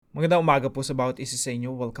Magandang umaga po sa bawat isa sa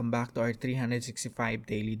inyo. Welcome back to our 365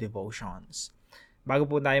 Daily Devotions. Bago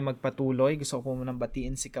po tayo magpatuloy, gusto ko po munang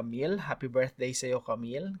batiin si Camille. Happy birthday sa iyo,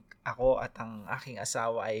 Camille. Ako at ang aking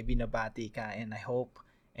asawa ay binabati ka, and I hope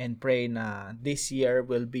and pray na this year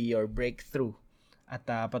will be your breakthrough at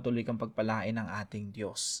patuloy kang pagpalain ng ating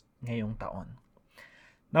Diyos ngayong taon.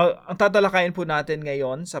 Now, ang tatalakayin po natin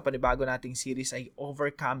ngayon sa panibago nating series ay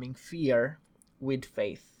Overcoming Fear with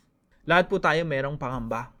Faith. Lahat po tayo merong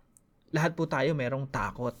pangamba. Lahat po tayo merong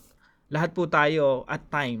takot. Lahat po tayo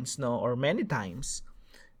at times, or many times,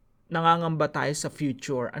 nangangamba tayo sa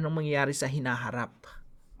future. Anong mangyayari sa hinaharap?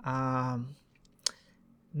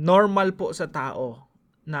 Normal po sa tao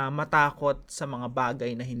na matakot sa mga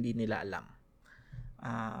bagay na hindi nila alam.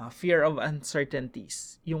 Fear of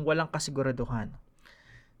uncertainties, yung walang kasiguraduhan.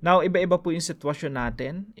 Now, iba-iba po yung sitwasyon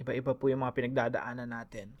natin. Iba-iba po yung mga pinagdadaanan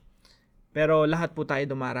natin. Pero lahat po tayo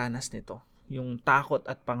dumaranas nito. Yung takot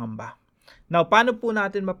at pangamba. Now, paano po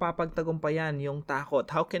natin mapapagtagumpayan yung takot?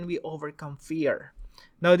 How can we overcome fear?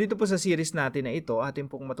 Now, dito po sa series natin na ito, atin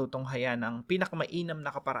pong matutunghayan ang pinakamainam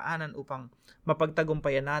na kaparaanan upang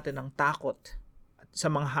mapagtagumpayan natin ang takot sa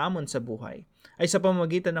mga hamon sa buhay ay sa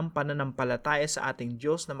pamamagitan ng pananampalataya sa ating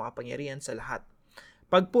Diyos na makapangyarihan sa lahat.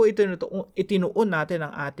 Pag po itinuon natin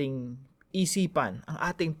ang ating isipan, ang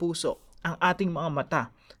ating puso, ang ating mga mata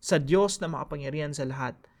sa Diyos na makapangyarihan sa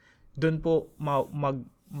lahat, doon po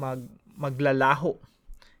maglalaho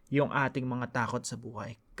yung ating mga takot sa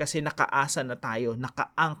buhay. Kasi nakaasa na tayo,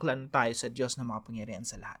 nakaangkla na tayo sa Diyos na makapangyarihan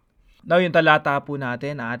sa lahat. Now, yung talata po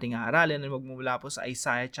natin na ating aaralin ay magmumula po sa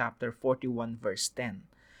Isaiah chapter 41 verse 10.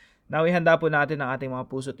 Now, ihanda po natin ang ating mga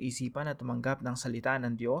puso't isipan at tumanggap ng salita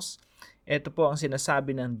ng Diyos. Ito po ang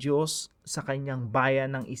sinasabi ng Diyos sa kanyang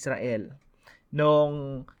bayan ng Israel.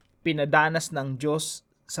 Nung pinadanas ng Diyos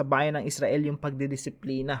sa bayan ng Israel yung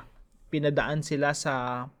pagdidisiplina. Pinadaan sila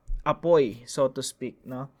sa apoy, so to speak,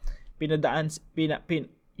 no?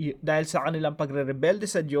 Dahil sa kanilang pagre-rebelde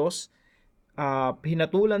sa Diyos,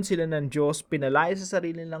 hinatulan sila ng Diyos, pinalaya sa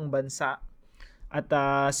sarili nilang bansa, at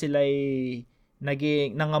sila'y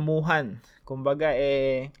naging nangamuhan. Kumbaga,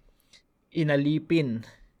 inalipin,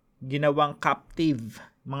 ginawang captive,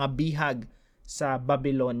 mga bihag sa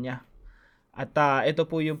Babylonia. At ito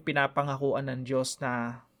po yung pinapangakuan ng Diyos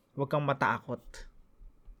na huwag kang matakot.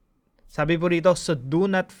 Sabi po rito, so do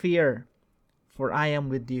not fear, for I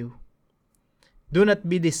am with you. Do not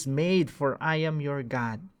be dismayed, for I am your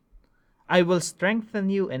God. I will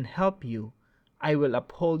strengthen you and help you. I will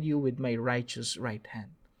uphold you with my righteous right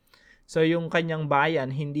hand. So yung kanyang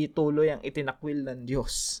bayan, hindi tuloy ang itinakwil ng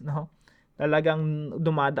Diyos, no? Talagang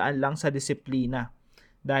dumadaan lang sa disiplina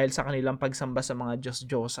dahil sa kanilang pagsamba sa mga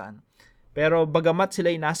Diyos-Diyosan. Pero bagamat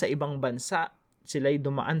sila'y nasa ibang bansa, sila'y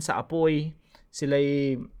dumaan sa apoy,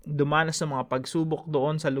 sila'y dumanas sa mga pagsubok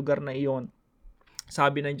doon sa lugar na iyon,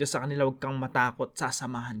 sabi ng Diyos sa kanila, huwag kang matakot,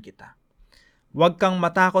 sasamahan kita. Huwag kang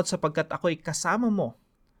matakot sapagkat ako'y kasama mo.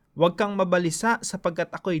 Huwag kang mabalisa sapagkat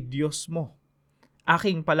ako'y Diyos mo.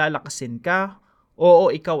 Aking palalakasin ka,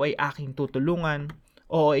 oo, ikaw ay aking tutulungan,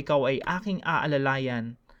 oo, ikaw ay aking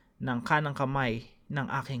aalalayan ng kanang kamay ng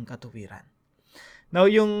aking katuwiran. Now,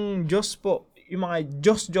 yung Diyos po, yung mga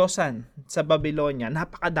Diyos-Diyosan sa Babylonia,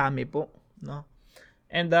 napakadami po, no?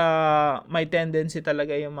 And may tendency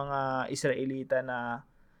talaga yung mga Israelita na,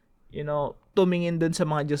 tumingin dun sa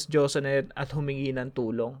mga Diyos-Diyosan at humingi ng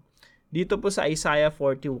tulong. Dito po sa Isaiah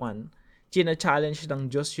 41, china-challenge ng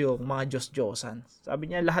Diyos yung mga Diyos-Diyosan. Sabi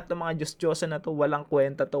niya, lahat ng mga Diyos-Diyosan na to, walang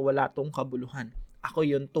kwenta to, wala tong kabuluhan. Ako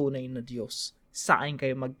yung tunay na Diyos. Sa akin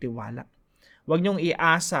kayo magtiwala. Huwag niyong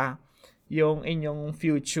iasa yung inyong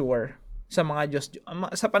future sa mga Diyos.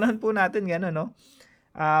 Sa panahon po natin, gano'n, no?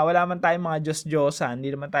 Wala man tayong mga Diyos-Diyosan.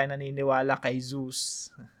 Hindi naman tayo naniniwala kay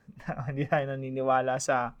Zeus. Hindi tayo naniniwala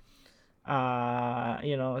sa,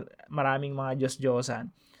 maraming mga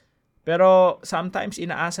Diyos-Diyosan. Pero sometimes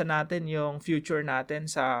inaasa natin yung future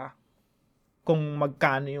natin sa kung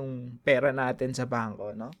magkano yung pera natin sa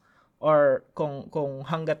bangko, no? Or kung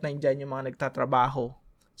hanggat nandiyan yung mga nagtatrabaho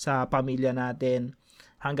sa pamilya natin,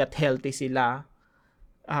 hanggat healthy sila,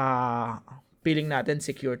 feeling natin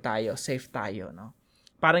secure tayo, safe tayo, no?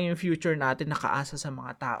 Parang yung future natin nakaasa sa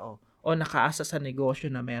mga tao o nakaasa sa negosyo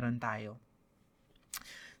na meron tayo.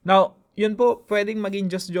 Now, yun po, pwedeng maging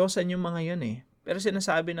Diyos-Diyosan yung mga yun eh. Pero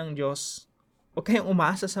sinasabi ng Diyos, huwag kayong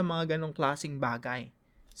umasa sa mga ganong klaseng bagay.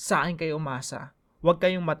 Sa akin kayo umasa. Huwag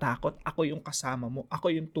kayong matakot. Ako yung kasama mo.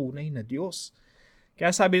 Ako yung tunay na Diyos.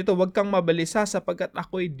 Kaya sabi dito, huwag kang mabalisa sapagkat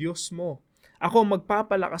ako'y Diyos mo. Ako ang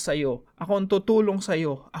magpapalakas sa iyo. Ako ang tutulong sa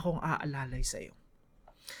iyo. Ako ang aalalay sa iyo.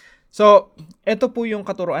 So, ito po yung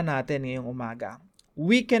katuruan natin ngayong umaga.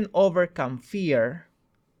 We can overcome fear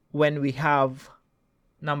when we have,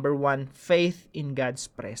 number one, faith in God's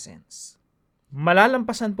presence.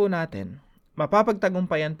 Malalampasan po natin,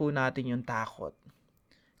 mapapagtagumpayan po natin yung takot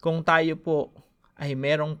kung tayo po ay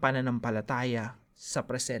merong pananampalataya sa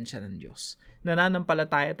presensya ng Diyos.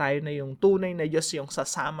 Nananampalataya tayo na yung tunay na Diyos yung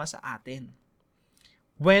sasama sa atin.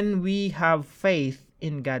 When we have faith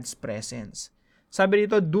in God's presence. Sabi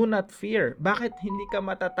dito, do not fear. Bakit hindi ka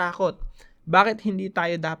matatakot? Bakit hindi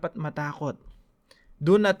tayo dapat matakot?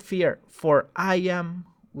 Do not fear, for I am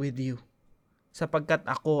with you. Sapagkat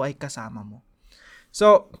ako ay kasama mo.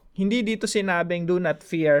 So, hindi dito sinabing do not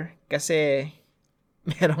fear kasi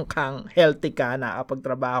meron kang healthy ka,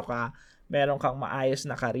 nakapagtrabaho ka, meron kang maayos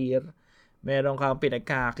na career, meron kang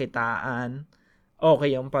pinagkakakitaan,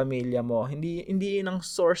 okay yung pamilya mo. Hindi ang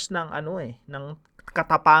source ng ng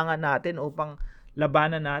katapangan natin upang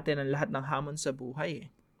labanan natin ang lahat ng hamon sa buhay.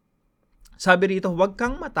 Sabi rito, huwag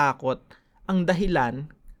kang matakot. Ang dahilan,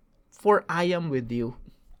 for I am with you.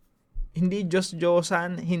 Hindi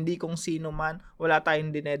Diyos-Diyosan, hindi kung sino man, wala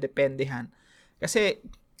tayong dinedependehan. Kasi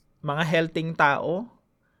mga healthy tao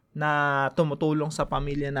na tumutulong sa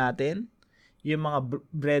pamilya natin, yung mga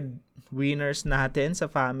breadwinners natin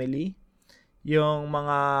sa family, yung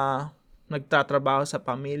mga nagtatrabaho sa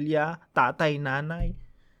pamilya, tatay, nanay,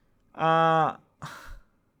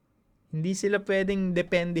 hindi sila pwedeng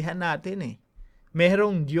dependihan natin eh.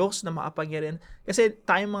 Merong Diyos na makapangyarihan. Kasi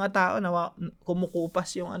tayong mga tao na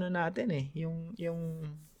kumukupas yung natin eh, yung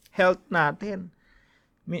health natin.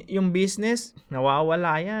 Yung business,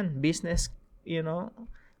 nawawala yan. Business,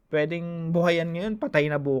 pwedeng buhayan ngayon,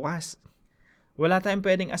 patay na bukas. Wala tayong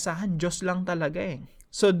pwedeng asahan, Diyos lang talaga eh.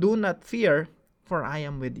 So do not fear, for I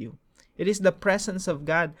am with you. It is the presence of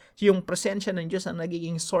God. Yung presensya ng Diyos ang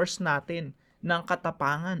nagiging source natin ng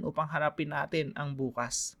katapangan upang harapin natin ang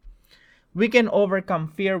bukas. We can overcome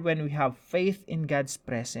fear when we have faith in God's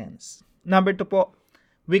presence. Number 2 po,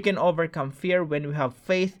 we can overcome fear when we have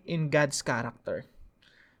faith in God's character.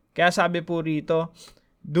 Kaya sabi po rito,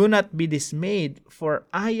 do not be dismayed, for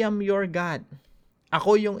I am your God.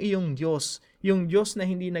 Ako yung iyong Diyos. Yung Diyos na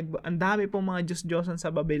hindi ang dami pong mga Diyos-Diyosan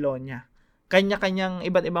sa Babylonia. Kanya-kanyang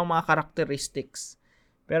iba't ibang mga characteristics.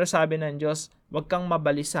 Pero sabi ng Diyos, huwag kang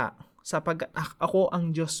mabalisa, sapagkat ako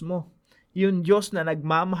ang Diyos mo. Yung Diyos na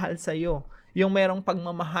nagmamahal sa iyo, yung merong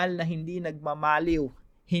pagmamahal na hindi nagmamaliw,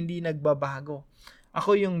 hindi nagbabago.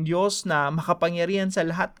 Ako yung Diyos na makapangyarihan sa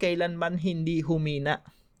lahat, kailanman hindi humina.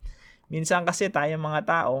 Minsan kasi tayo mga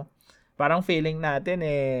tao, parang feeling natin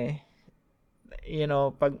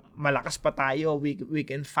pag malakas pa tayo, we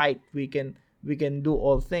can fight, we can do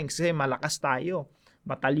all things kasi malakas tayo,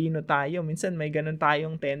 matalino tayo. Minsan may ganun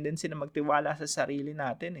tayong tendency na magtiwala sa sarili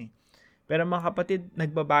natin eh. Pero mga kapatid,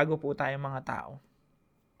 nagbabago po tayo mga tao.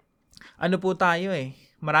 Ano po tayo eh?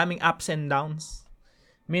 Maraming ups and downs.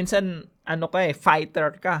 Minsan,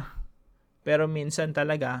 fighter ka. Pero minsan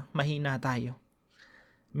talaga, mahina tayo.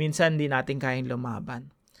 Minsan, di natin kayang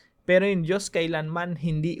lumaban. Pero yung Diyos kailanman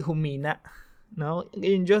hindi humina. No?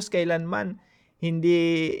 Yung Diyos kailanman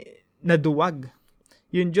hindi naduwag.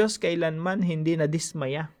 Yung Diyos kailanman hindi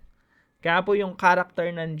nadismaya. Kaya po yung character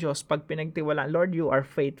ng Diyos, pag pinagtiwalaan, Lord, you are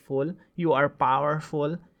faithful, you are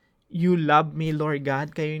powerful, you love me, Lord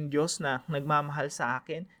God, kayo yung Diyos na nagmamahal sa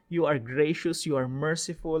akin, you are gracious, you are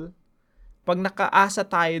merciful. Pag nakaasa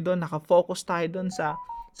tayo doon, nakafocus tayo doon sa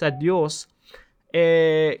Diyos,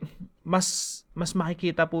 mas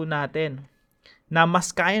makikita po natin na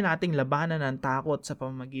mas kaya nating labanan ng takot sa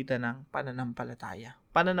pamamagitan ng pananampalataya.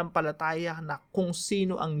 Pananampalataya na kung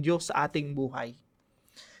sino ang Diyos sa ating buhay.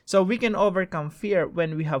 So we can overcome fear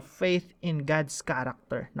when we have faith in God's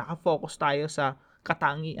character. Nakafocus tayo sa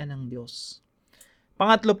katangian ng Diyos.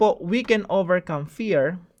 Pangatlo po, we can overcome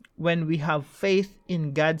fear when we have faith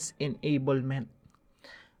in God's enablement.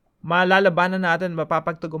 Malalabanan natin,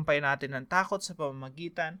 mapapagtagumpay natin ang takot sa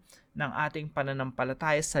pamamagitan ng ating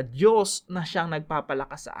pananampalataya sa Diyos na siyang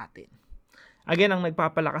nagpapalakas sa atin. Again, ang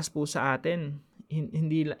nagpapalakas po sa atin,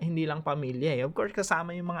 hindi lang pamilya eh. Of course,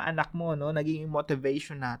 kasama yung mga anak mo, no? Naging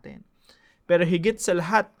motivation natin. Pero higit sa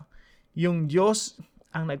lahat, yung Diyos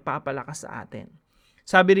ang nagpapalakas sa atin.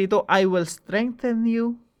 Sabi rito, I will strengthen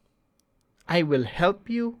you, I will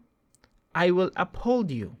help you, I will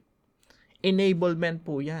uphold you. Enablement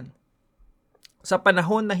po yan. Sa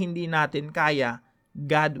panahon na hindi natin kaya,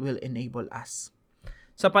 God will enable us.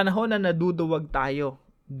 Sa panahon na naduduwag tayo,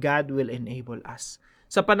 God will enable us.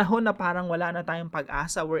 Sa panahon na parang wala na tayong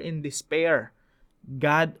pag-asa, we're in despair,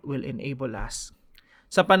 God will enable us.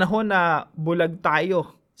 Sa panahon na bulag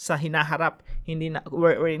tayo sa hinaharap,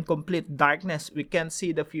 we're in complete darkness, we can't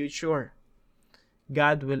see the future,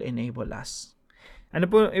 God will enable us.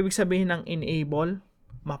 Ano po ibig sabihin ng enable?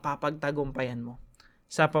 mapapagtagumpayan mo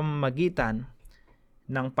sa pamamagitan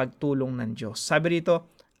ng pagtulong ng Diyos. Sabi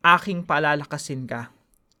rito, aking palalakasin ka,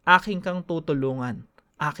 aking kang tutulungan,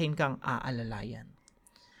 aking kang aalalayan.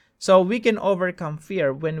 So we can overcome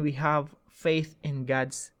fear when we have faith in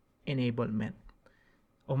God's enablement.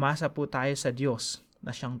 Umasa po tayo sa Diyos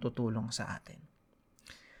na siyang tutulong sa atin.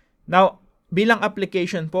 Now, bilang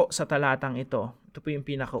application po sa talatang ito po yung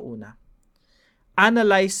pinakauna.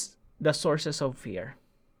 Analyze the sources of fear.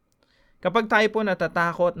 Kapag tayo po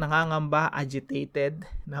natatakot, nangangamba, agitated,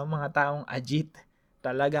 na mga taong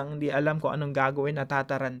talagang hindi alam kung anong gagawin,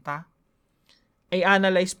 natataranta, ay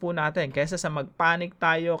analyze po natin. Kaysa sa magpanic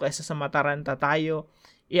tayo, kaysa sa mataranta tayo,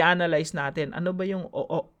 i-analyze natin, ano ba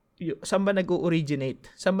saan ba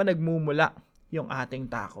nag-originate? Saan ba nagmumula yung ating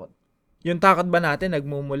takot? Yung takot ba natin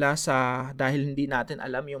nagmumula sa dahil hindi natin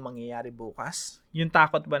alam yung mangyayari bukas? Yung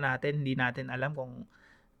takot ba natin hindi natin alam kung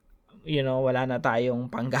wala na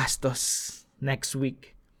tayong panggastos next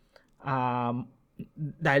week?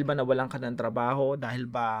 Dahil ba nawalan ka ng trabaho? Dahil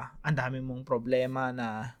ba ang dami mong problema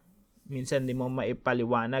na minsan hindi mo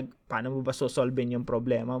maipaliwanag? Paano mo ba sosolvein yung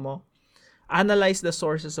problema mo? Analyze the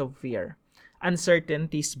sources of fear.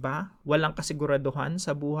 Uncertainties ba? Walang kasiguraduhan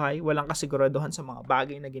sa buhay? Walang kasiguraduhan sa mga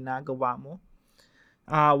bagay na ginagawa mo?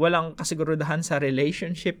 Walang kasiguraduhan sa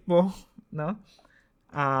relationship mo? No?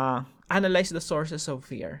 Analyze the sources of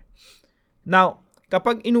fear. Now,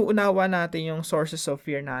 kapag inuunawa natin yung sources of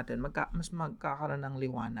fear natin, mas magkakaroon ng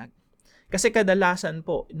liwanag. Kasi kadalasan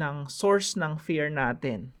po, ng source ng fear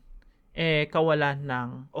natin, kawalan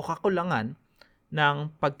o kakulangan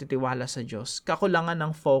ng pagtitiwala sa Diyos. Kakulangan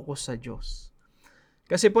ng focus sa Diyos.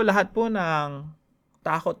 Kasi po lahat po ng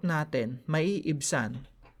takot natin maiibsan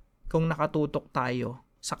kung nakatutok tayo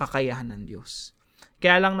sa kakayahan ng Diyos.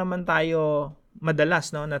 Kaya lang naman tayo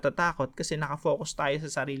madalas natatakot kasi nakafocus tayo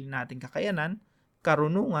sa sarili nating kakayanan,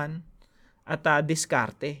 karunungan, at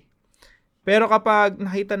diskarte. Pero kapag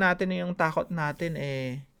nakita natin yung takot natin,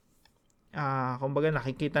 kumbaga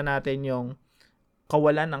nakikita natin yung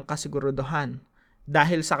kawalan ng kasiguraduhan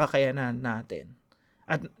dahil sa kakayanan natin.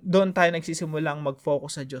 At doon tayo nagsisimulang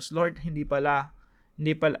mag-focus sa Diyos. Lord, hindi pala,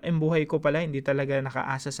 ang buhay ko pala, hindi talaga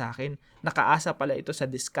nakaasa sa akin. Nakaasa pala ito sa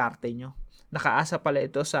diskarte nyo. Nakaasa pala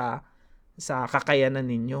ito sa kakayanan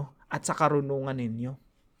ninyo at sa karunungan ninyo.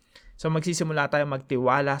 So magsisimula tayo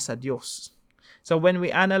magtiwala sa Diyos. So when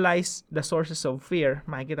we analyze the sources of fear,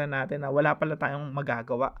 makikita natin na wala pala tayong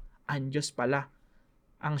magagawa. Ang Diyos pala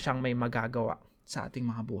ang siyang may magagawa sa ating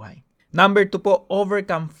mga buhay. Number 2 po,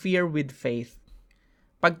 overcome fear with faith.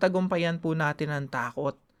 Pagtagumpayan po natin ang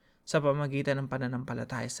takot sa pamamagitan ng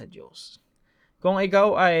pananampalataya sa Diyos. Kung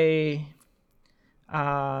ikaw ay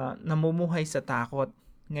namumuhay sa takot,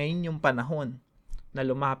 ngayon yung panahon na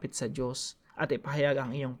lumapit sa Diyos at ipahayag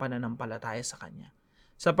ang iyong pananampalataya sa Kanya.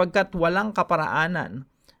 Sapagkat walang kaparaanan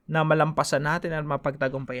na malampasan natin at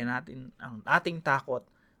mapagtagumpayan natin ang ating takot,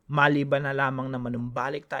 maliban na lamang na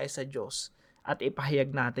manumbalik tayo sa Diyos at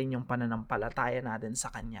ipahayag natin yung pananampalataya natin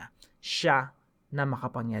sa Kanya. Siya na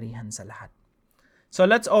makapangyarihan sa lahat. So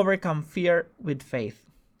let's overcome fear with faith.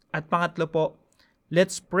 At pangatlo po,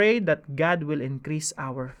 let's pray that God will increase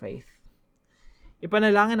our faith.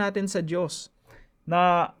 Ipanalangin natin sa Diyos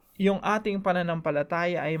na yung ating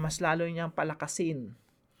pananampalataya ay mas lalo niyang palakasin,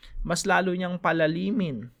 mas lalo niyang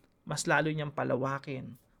palalimin, mas lalo niyang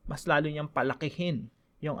palawakin, mas lalo niyang palakihin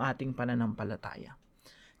yung ating pananampalataya.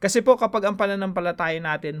 Kasi po kapag ang pananampalataya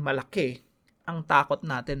natin malaki, ang takot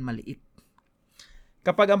natin maliit.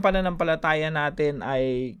 Kapag ang pananampalataya natin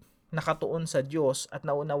ay nakatuon sa Diyos at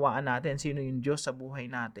naunawaan natin sino yung Diyos sa buhay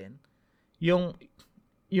natin, yung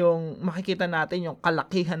makikita natin yung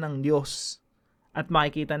kalakihan ng Diyos at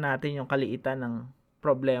makikita natin yung kaliitan ng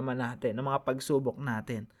problema natin, ng mga pagsubok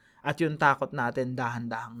natin, at yung takot natin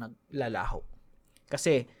dahan-dahang naglalaho.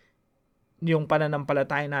 Kasi yung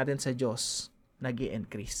pananampalataya natin sa Diyos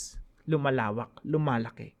nag-i-increase, lumalawak,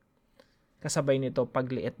 lumalaki. Kasabay nito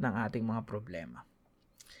pagliit ng ating mga problema.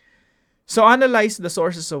 So analyze the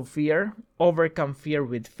sources of fear, overcome fear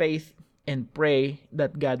with faith, and pray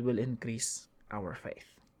that God will increase our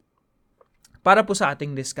faith. Para po sa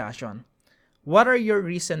ating discussion, what are your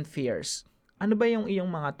recent fears? Ano ba yung iyong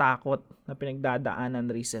mga takot na pinagdadaanan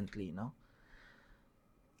recently, no?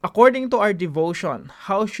 According to our devotion,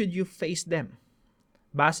 how should you face them?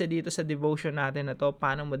 Base dito sa devotion natin na to,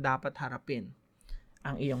 paano mo dapat harapin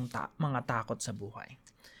ang iyong mga takot sa buhay?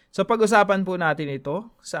 So pag-usapan po natin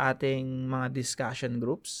ito sa ating mga discussion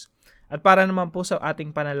groups. At para naman po sa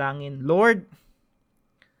ating panalangin, Lord,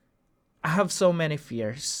 I have so many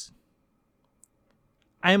fears.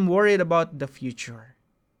 I'm worried about the future,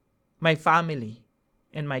 my family,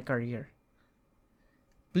 and my career.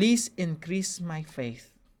 Please increase my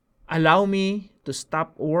faith. Allow me to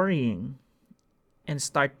stop worrying and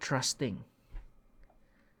start trusting.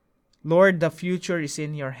 Lord, the future is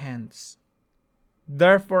in your hands.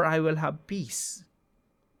 Therefore, I will have peace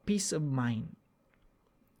of mind.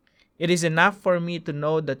 It is enough for me to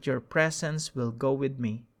know that your presence will go with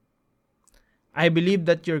me. I believe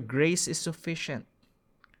that your grace is sufficient.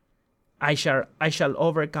 I shall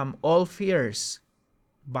overcome all fears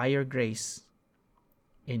by your grace.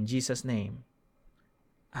 In Jesus' name,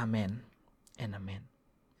 Amen and Amen.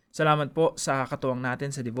 Salamat po sa katuwang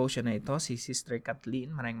natin sa devotion na ito, si Sister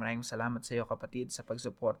Kathleen. Maraming salamat sa iyo, kapatid, sa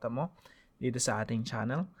pagsuporta mo dito sa ating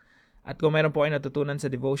channel. At kung mayroon po ay natutunan sa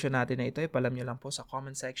devotion natin na ito, ipalam nyo lang po sa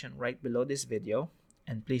comment section right below this video.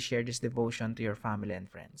 And please share this devotion to your family and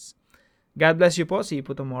friends. God bless you po. See you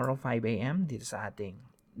po tomorrow 5 a.m. dito sa ating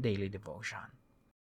daily devotion.